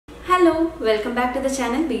Hello, welcome back to the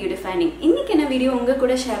channel BeYouDefining. இன்னைக்கு என்ன video உங்க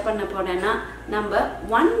கூட ஷேர் பண்ண போறேன்னா நம்ம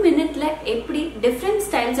 1 மினிட்ல எப்படி different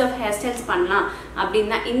styles of hair styles பண்ணலாம்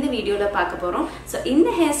அப்படினா இந்த வீடியோல பார்க்க போறோம். சோ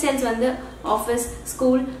இந்த ஹேர் ஸ்டைல்ஸ் வந்து office,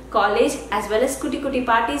 school, college as well as குட்டி குட்டி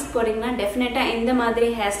பார்ட்டிஸ் போறீங்கன்னா டெஃபினட்டா இந்த மாதிரி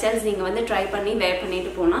ஹேர் ஸ்டைல்ஸ் நீங்க வந்து ட்ரை பண்ணி வேர்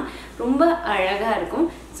பண்ணிட்டு போனா ரொம்ப அழகா இருக்கும்.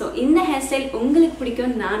 சோ இந்த ஹேர் ஸ்டைல் உங்களுக்கு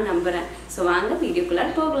பிடிக்கும்னு நான் நம்புறேன். சோ வாங்க வீடியோக்குள்ள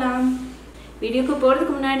போகலாம். வீடியோக்கு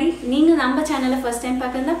போறதுக்கு முன்னாடி நீங்க நம்ம சேனலை ஃபர்ஸ்ட் டைம்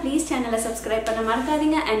பார்க்கறதா ப்ளீஸ் சேனலை சப்ஸ்கிரைப் பண்ண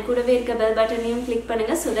மறக்காதீங்க and கூடவே இருக்க பெல் பட்டனையும் கிளிக்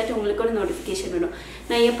பண்ணுங்க so that உங்களுக்கு ஒரு நோட்டிஃபிகேஷன் வரும்.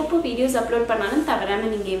 நான் எப்பப்போ வீடியோஸ் அப்லோட் பண்ணாலும்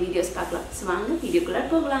தவறாம நீங்க என் வீடியோஸ் பார்க்கலாம். சோ வாங்க வீடியோக்குள்ள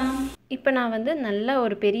போகலாம். இப்போ நான் வந்து நல்ல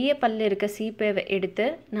ஒரு பெரிய பல்லு இருக்க சீப்பை எடுத்து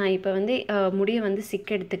நான் இப்போ வந்து முடியை வந்து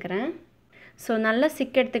சிக் எடுத்துக்கிறேன். ஸோ நல்ல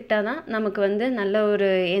சிக் எடுத்துக்கிட்டா தான் நமக்கு வந்து நல்ல ஒரு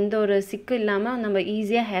எந்த ஒரு சிக்கு இல்லாமல் நம்ம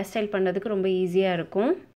ஈஸியாக ஹேர் ஸ்டைல் பண்ணுறதுக்கு ரொம்ப ஈஸியாக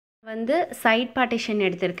இருக்கும். வந்து சைட் பார்ட்டிஷன்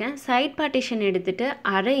எடுத்திருக்கேன். சைட் பார்ட்டிஷன் எடுத்துகிட்டு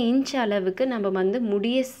 1/2 இன்ச் அளவுக்கு நம்ம வந்து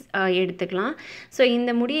முடியை எடுத்துக்கலாம். ஸோ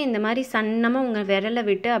இந்த முடியை இந்த மாதிரி சன்னமாக உங்கள் விரலை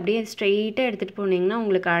விட்டு அப்படியே ஸ்ட்ரெயிட்டாக எடுத்துகிட்டு போனீங்கன்னா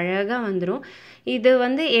உங்களுக்கு அழகாக வந்துடும். இது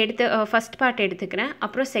வந்து ஃபஸ்ட் பார்ட் எடுத்துக்கிறேன்,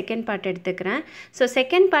 அப்புறம் செகண்ட் பார்ட் எடுத்துக்கிறேன். ஸோ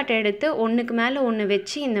செகண்ட் பார்ட் எடுத்து ஒன்றுக்கு மேலே ஒன்று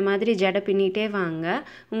வச்சு இந்த மாதிரி ஜடை பின்னிட்டே வாங்க,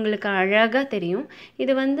 உங்களுக்கு அழகாக தெரியும்.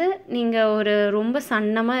 இது வந்து நீங்கள் ஒரு ரொம்ப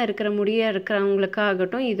சன்னமாக இருக்கிற முடியாக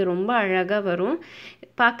இருக்கிறவங்களுக்காகட்டும் இது ரொம்ப அழகாக வரும்.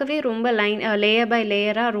 பார்க்கவே ரொம்ப லேயர் பை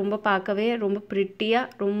லேயராக ரொம்ப பார்க்கவே ரொம்ப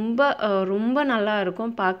ப்ரிட்டியாக ரொம்ப நல்லா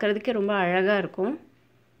இருக்கும். பார்க்குறதுக்கே ரொம்ப அழகாக இருக்கும்.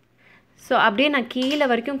 ஸோ அப்படியே நான் கீழே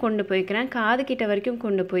வரைக்கும் கொண்டு போய்க்கிறேன், காது கிட்ட வரைக்கும்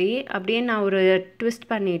கொண்டு போய் அப்படியே நான் ஒரு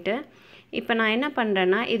ட்விஸ்ட் பண்ணிவிட்டு இப்போ நான் என்ன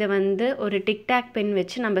பண்ணுறேன்னா இதை வந்து ஒரு டிக்டாக் பென்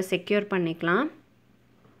வச்சு நம்ம செக்யூர் பண்ணிக்கலாம்.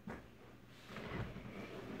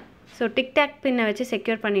 ஸோ டிக்டாக் பின்னை வச்சு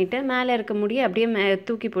செக்யூர் பண்ணிவிட்டு மேலே இருக்க முடியை அப்படியே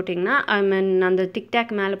தூக்கி போட்டிங்கன்னா அந்த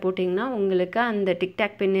டிக்டாக் மேலே போட்டிங்கன்னா உங்களுக்கு அந்த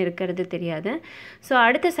டிக்டாக் பின் இருக்கிறது தெரியாது. ஸோ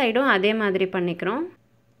அடுத்த சைடும் அதே மாதிரி பண்ணிக்கிறோம்.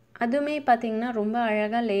 அதுவுமே பார்த்திங்கன்னா ரொம்ப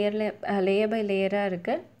அழகாக லேயர் பை லேயராக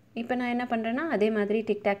இருக்குது. இப்போ நான் என்ன பண்ணுறேன்னா அதே மாதிரி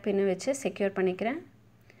டிக்டாக் பின்னை வச்சு செக்யூர் பண்ணிக்கிறேன்.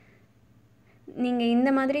 நீங்கள் இந்த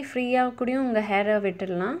மாதிரி ஃப்ரீயாக கூடயும் உங்கள் ஹேரை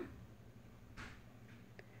விட்டுடலாம்.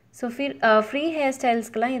 ஸோ ஃப்ரீ ஹேர்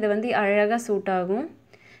ஸ்டைல்ஸ்க்கெலாம் இது வந்து அழகாக சூட் ஆகும்.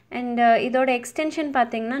 அண்ட் இதோட எக்ஸ்டென்ஷன்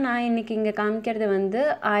பார்த்திங்கன்னா நான் இன்றைக்கி இங்கே காமிக்கிறது வந்து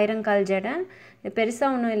 1000 கால் ஜடை.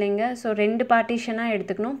 பெருசாக ஒன்றும் இல்லைங்க. ஸோ 2 பார்ட்டிஷனாக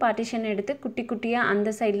எடுத்துக்கணும். பார்ட்டிஷன் எடுத்து குட்டி குட்டியாக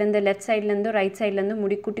அந்த சைட்லேருந்து லெஃப்ட் சைட்லேருந்து ரைட் சைட்லேருந்து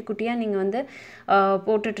முடி குட்டி குட்டியாக நீங்கள் வந்து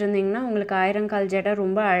போட்டுட்ருந்தீங்கன்னா உங்களுக்கு 1000 கால் ஜடை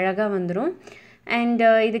ரொம்ப அழகாக வந்துடும். அண்ட்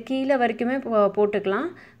இது கீழே வரைக்குமே போட்டுக்கலாம்.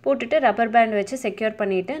 போட்டுட்டு ரப்பர் பேண்ட் வச்சு செக்யூர்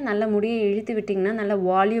பண்ணிவிட்டு நல்ல முடியை இழுத்து விட்டிங்கன்னா நல்ல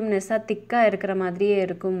வால்யூம்னஸ்ஸாக திக்காக இருக்கிற மாதிரியே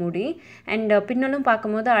இருக்கும் முடி. அண்ட் பின்னலும்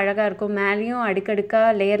பார்க்கும்போது அழகாக இருக்கும். மேலேயும்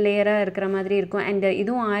அடுக்கடுக்காக லேயராக இருக்கிற மாதிரி இருக்கும். அண்ட்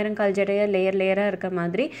இதுவும் 1000 கால் ஜடையாக லேயராக இருக்கிற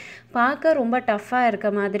மாதிரி பார்க்க ரொம்ப டஃப்பாக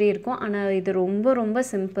இருக்க மாதிரி இருக்கும். ஆனால் இது ரொம்ப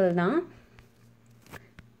சிம்பிள் தான்.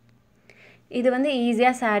 இது வந்து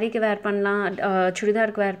ஈஸியாக சாரீக்கு வேர் பண்ணலாம்,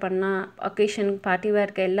 சுடிதாருக்கு வேர் பண்ணலாம், ஒகேஷன் பார்ட்டி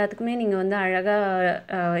வேர்க்கு எல்லாத்துக்குமே நீங்கள் வந்து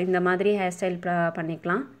அழகாக இந்த மாதிரி ஹேர் ஸ்டைல்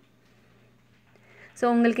பண்ணிக்கலாம். ஸோ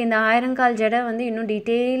உங்களுக்கு இந்த 1000 கால் ஜடை வந்து இன்னும்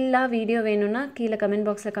டீட்டெயிலாக வீடியோ வேணும்னா கீழே கமெண்ட்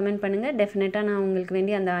பாக்ஸில் கமெண்ட் பண்ணுங்கள். டெஃபினட்டாக நான் உங்களுக்கு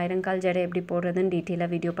வேண்டி அந்த 1000 கால் ஜடை எப்படி போடுறதுன்னு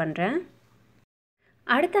டீட்டெயிலாக வீடியோ பண்ணுறேன்.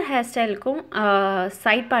 அடுத்த ஹேர் ஸ்டைலுக்கும்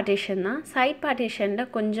சைட் பார்ட்டிஷன் தான். சைட்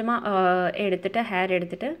பார்ட்டிஷனில் கொஞ்சமாக ஹேர்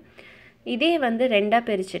எடுத்துகிட்டு இதே வந்து 2ஆக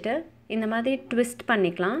பிரிச்சுட்டு இந்த மாதிரி ட்விஸ்ட்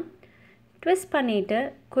பண்ணிக்கலாம். ட்விஸ்ட் பண்ணிவிட்டு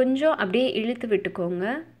கொஞ்சம் அப்படியே இழுத்து விட்டுக்கோங்க,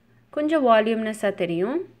 கொஞ்சம் வால்யூம்னஸாக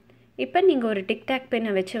தெரியும். இப்போ நீங்கள் ஒரு டிக்டாக்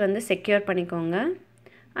பென்னை வச்சு வந்து செக்யூர் பண்ணிக்கோங்க.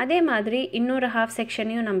 அதே மாதிரி இன்னொரு ஹாஃப்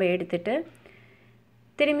செக்ஷனையும் நம்ம எடுத்துகிட்டு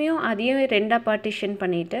திரும்பியும் அதையும் 2ஆக பார்ட்டிஷன்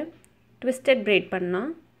பண்ணிவிட்டு ட்விஸ்டட் பிரைட்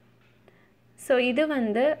பண்ணலாம். ஸோ இது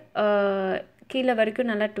வந்து கீழே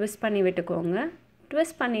வரைக்கும் நல்லா ட்விஸ்ட் பண்ணி விட்டுக்கோங்க.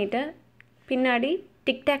 ட்விஸ்ட் பண்ணிவிட்டு பின்னாடி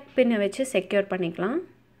டிக்டாக் பின்னை வச்சு செக்யூர் பண்ணிக்கலாம்.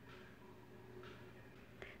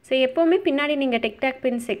 ஸோ எப்போவுமே பின்னாடி நீங்கள் டிக்டாக்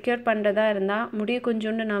பின் செக்யூர் பண்ணுறதா இருந்தால் முடியை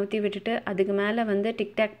கொஞ்சோண்டு நவுத்தி விட்டுட்டு அதுக்கு மேலே வந்து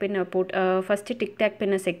டிக்டாக் பின்னை ஃபஸ்ட்டு டிக்டாக்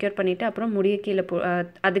பின்னை செக்யூர் பண்ணிவிட்டு அப்புறம் முடியை கீழே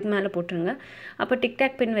அதுக்கு மேலே போட்டுருங்க. அப்போ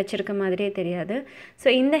டிக்டாக் பின் வச்சுருக்க மாதிரியே தெரியாது. ஸோ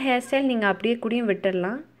இந்த ஹேர் ஸ்டைல் நீங்கள் அப்படியே கூடயும்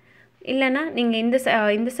விட்டுடலாம். இல்லைனா நீங்கள்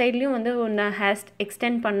இந்த சைட்லேயும் வந்து ஒன்று ஹேர்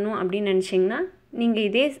எக்ஸ்டெண்ட் பண்ணணும் அப்படின்னு நினச்சிங்கன்னா நீங்கள்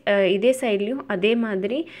இதே சைட்லேயும் அதே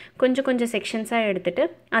மாதிரி கொஞ்சம் செக்ஷன்ஸாக எடுத்துகிட்டு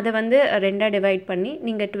அதை வந்து 2ஆக டிவைட் பண்ணி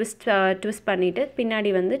நீங்கள் ட்விஸ்ட் பண்ணிவிட்டு பின்னாடி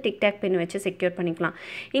வந்து டிக்டாக் பின் வச்சு செக்யூர் பண்ணிக்கலாம்.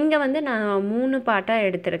 இங்கே வந்து நான் 3 பார்ட்டாக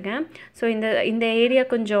எடுத்திருக்கேன். ஸோ இந்த ஏரியா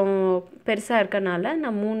கொஞ்சம் பெருசாக இருக்கனால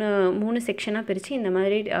நான் 3 செக்ஷனாக பிரித்து இந்த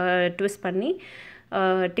மாதிரி ட்விஸ்ட் பண்ணி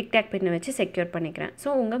டிக்டாக் பின்னை வச்சு செக்யூர் பண்ணிக்கிறேன். ஸோ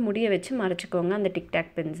உங்கள் முடியை வச்சு மறைச்சிக்கோங்க அந்த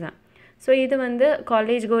டிக்டாக் பின்ஸை. ஸோ இது வந்து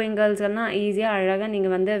காலேஜ் கோயிங் கேர்ள்ஸ் எல்லாம் ஈஸியாக அழகாக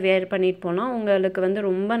நீங்கள் வந்து வேர் பண்ணிட்டு போனால் உங்களுக்கு வந்து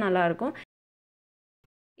ரொம்ப நல்லாயிருக்கும்.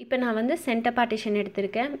 இப்போ நான் வந்து சென்டர் பார்ட்டிஷன்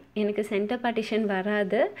எடுத்திருக்கேன். எனக்கு சென்டர் பார்ட்டிஷன்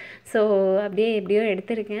வராது. ஸோ அப்படியே எப்படியோ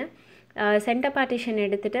எடுத்திருக்கேன். சென்டர் பார்ட்டிஷன்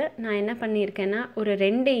எடுத்துகிட்டு நான் என்ன பண்ணியிருக்கேன்னா ஒரு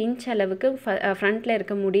 2 இன்ச் அளவுக்கு ஃப்ரண்ட்டில்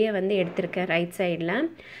இருக்க முடியை வந்து எடுத்திருக்கேன் ரைட் சைடில்.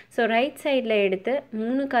 ஸோ ரைட் சைடில் எடுத்து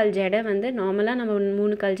 3/4 ஜடை வந்து நார்மலாக நம்ம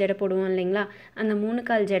 3/4 ஜடை போடுவோம் இல்லைங்களா, அந்த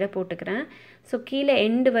 3/4 ஜடை போட்டுக்கிறேன். ஸோ கீழே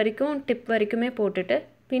எண்டு வரைக்கும் டிப் வரைக்குமே போட்டுட்டு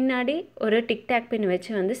பின்னாடி ஒரு டிக்டாக் பின்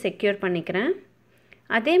வச்சு வந்து செக்யூர் பண்ணிக்கிறேன்.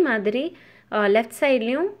 அதே மாதிரி லெஃப்ட்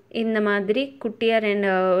சைட்லேயும் இந்த மாதிரி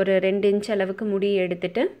குட்டியாக ஒரு 2 இன்ச் அளவுக்கு முடி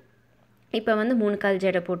எடுத்துட்டு இப்போ வந்து 3/4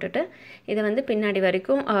 ஜடை போட்டுட்டு இதை வந்து பின்னாடி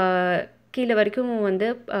வரைக்கும் கீழே வரைக்கும் வந்து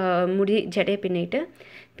முடி ஜடையை பின்னிட்டு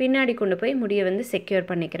பின்னாடி கொண்டு போய் முடியை வந்து செக்யூர்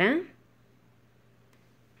பண்ணிக்கிறேன்.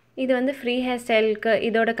 இது வந்து ஃப்ரீ ஹேர் ஸ்டைலுக்கு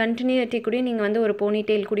இதோட கண்டினியூட்டி கூடயும் நீங்கள் வந்து ஒரு போனி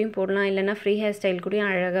டெயில் கூடயும் போடலாம், இல்லைன்னா ஃப்ரீ ஹேர் ஸ்டைல் கூடயும்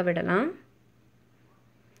அழகாக விடலாம்.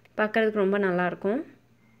 பார்க்குறதுக்கு ரொம்ப நல்லாயிருக்கும்.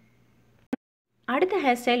 அடுத்த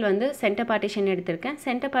ஹேர் ஸ்டைல் வந்து சென்டர் பார்ட்டிஷன் எடுத்திருக்கேன்.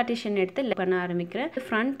 சென்டர் பார்ட்டிஷன் எடுத்து பண்ண ஆரம்பிக்கிறேன்.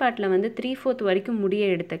 ஃப்ரண்ட் பார்ட்டில் வந்து 3/4 வரைக்கும் முடியை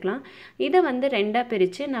எடுத்துக்கலாம். இதை வந்து 2ஆக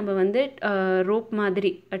பிரித்து நம்ம வந்து ரோப்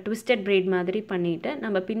மாதிரி ட்விஸ்டட் பிரைட் மாதிரி பண்ணிவிட்டு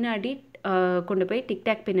நம்ம பின்னாடி கொண்டு போய்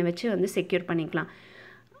டிக்டாக் பின்னை வச்சு வந்து செக்யூர் பண்ணிக்கலாம்.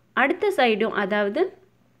 அடுத்த சைடும் அதாவது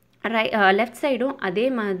லெஃப்ட் சைடும் அதே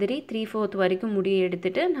மாதிரி 3/4 வரைக்கும் முடியை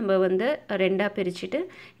எடுத்துகிட்டு நம்ம வந்து 2ஆக பிரிச்சுட்டு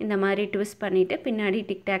இந்த மாதிரி ட்விஸ்ட் பண்ணிவிட்டு பின்னாடி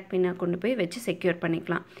டிக்டாக் பின்னை கொண்டு போய் வச்சு செக்யூர்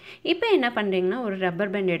பண்ணிக்கலாம். இப்போ என்ன பண்ணுறீங்கன்னா ஒரு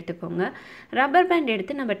ரப்பர் பேண்ட் எடுத்துக்கோங்க. ரப்பர் பேண்ட்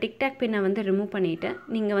எடுத்து நம்ம டிக்டாக் பின்னை வந்து ரிமூவ் பண்ணிவிட்டு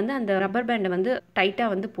நீங்கள் வந்து அந்த ரப்பர் பேண்டை வந்து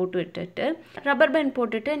டைட்டாக வந்து போட்டு விட்டுட்டு ரப்பர் பேண்ட்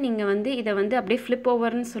போட்டுட்டு நீங்கள் வந்து இதை வந்து அப்படியே ஃப்ளிப்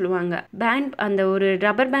ஓவர்னு சொல்லுவாங்க. பேண்ட் அந்த ஒரு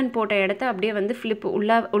ரப்பர் பேண்ட் போட்ட இடத்த அப்படியே வந்து ஃப்ளிப்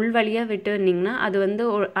உள்வழியாக விட்டுருந்தீங்கன்னா அது வந்து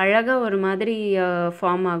அழகாக ஒரு மாதிரி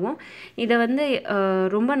ஃபார்ம் ஆகும். இதை வந்து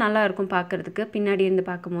ரொம்ப நல்லா இருக்கும் பார்க்குறதுக்கு பின்னாடி இருந்து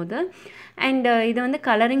பார்க்கும்போது. அண்ட் இதை வந்து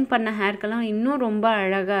கலரிங் பண்ண ஹேர்க்கெல்லாம் இன்னும் ரொம்ப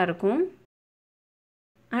அழகாக இருக்கும்.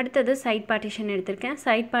 அடுத்தது சைட் பார்ட்டிஷன் எடுத்திருக்கேன்.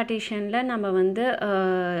 சைட் பார்ட்டிஷனில் நம்ம வந்து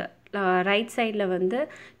ரைட் சைடில் வந்து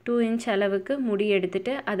 2 இன்ச் அளவுக்கு முடி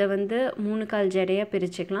எடுத்துகிட்டு அதை வந்து 3/4 ஜடையாக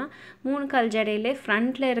பிரிச்சுக்கலாம். 3/4 ஜடையிலே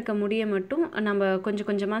ஃப்ரண்ட்டில் இருக்க முடியை மட்டும் நம்ம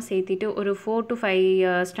கொஞ்சம் கொஞ்சமாக சேர்த்திட்டு ஒரு 4 to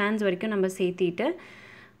 5 ஸ்ட்ராண்ட்ஸ் வரைக்கும் நம்ம சேர்த்திட்டு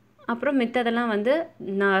அப்புறம் மித்ததெல்லாம் வந்து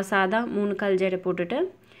நான் சாதா 3/4 ஜடை போட்டுட்டு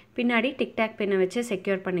பின்னாடி டிக்டாக் பின்னை வச்சு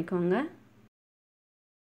செக்யூர் பண்ணிக்கோங்க.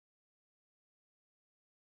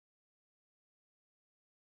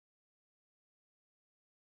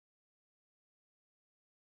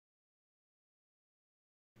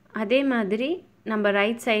 அதே மாதிரி நம்ம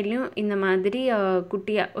ரைட் சைட்லேயும் இந்த மாதிரி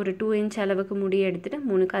குட்டியாக ஒரு 2 இன்ச் அளவுக்கு முடியை எடுத்துகிட்டு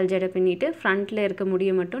 3/4 ஜடை பின்னிட்டு ஃப்ரண்ட்டில் இருக்க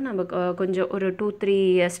முடியை மட்டும் நம்ம கொஞ்சம் ஒரு 2-3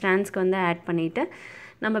 ஸ்ட்ராண்ட்ஸ்க்கு வந்து ஆட் பண்ணிவிட்டு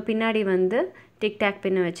நம்ம பின்னாடி வந்து டிக்டாக்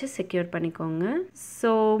பின்னை வச்சு செக்யூர் பண்ணிக்கோங்க.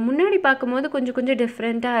 ஸோ முன்னாடி பார்க்கும்போது கொஞ்சம் கொஞ்சம்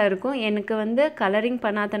டிஃப்ரெண்ட்டாக இருக்கும். எனக்கு வந்து கலரிங்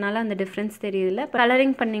பண்ணாதனால அந்த டிஃப்ரென்ஸ் தெரியுதில்ல.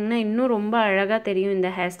 கலரிங் பண்ணிங்கன்னா இன்னும் ரொம்ப அழகாக தெரியும் இந்த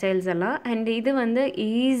ஹேர் ஸ்டைல்ஸ் எல்லாம். அண்ட் இது வந்து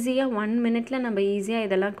ஈஸியாக 1 மினிட்ல நம்ம ஈஸியாக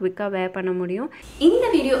இதெல்லாம் குவிக்காக வேர் பண்ண முடியும். இந்த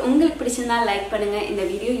வீடியோ உங்களுக்கு பிடிச்சிருந்தா லைக் பண்ணுங்கள். இந்த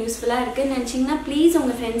வீடியோ யூஸ்ஃபுல்லாக இருக்குன்னு நினச்சிங்கன்னா ப்ளீஸ்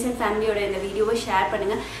உங்கள் ஃப்ரெண்ட்ஸ் அண்ட் ஃபேமிலியோட இந்த வீடியோவை ஷேர்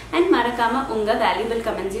பண்ணுங்கள். அண்ட் மறக்காமல் உங்கள் வேல்யூபிள்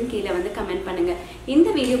கமெண்ட்ஸையும் கீழே வந்து கமெண்ட் பண்ணுங்கள். இந்த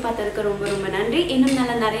வீடியோ பார்த்ததுக்கு ரொம்ப ரொம்ப நன்றி. இன்னும்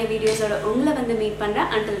நல்ல நிறைய வீடியோஸோட உங்களை வந்து மீட்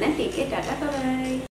பண்றேன். Until then, take care. Tata. Bye bye.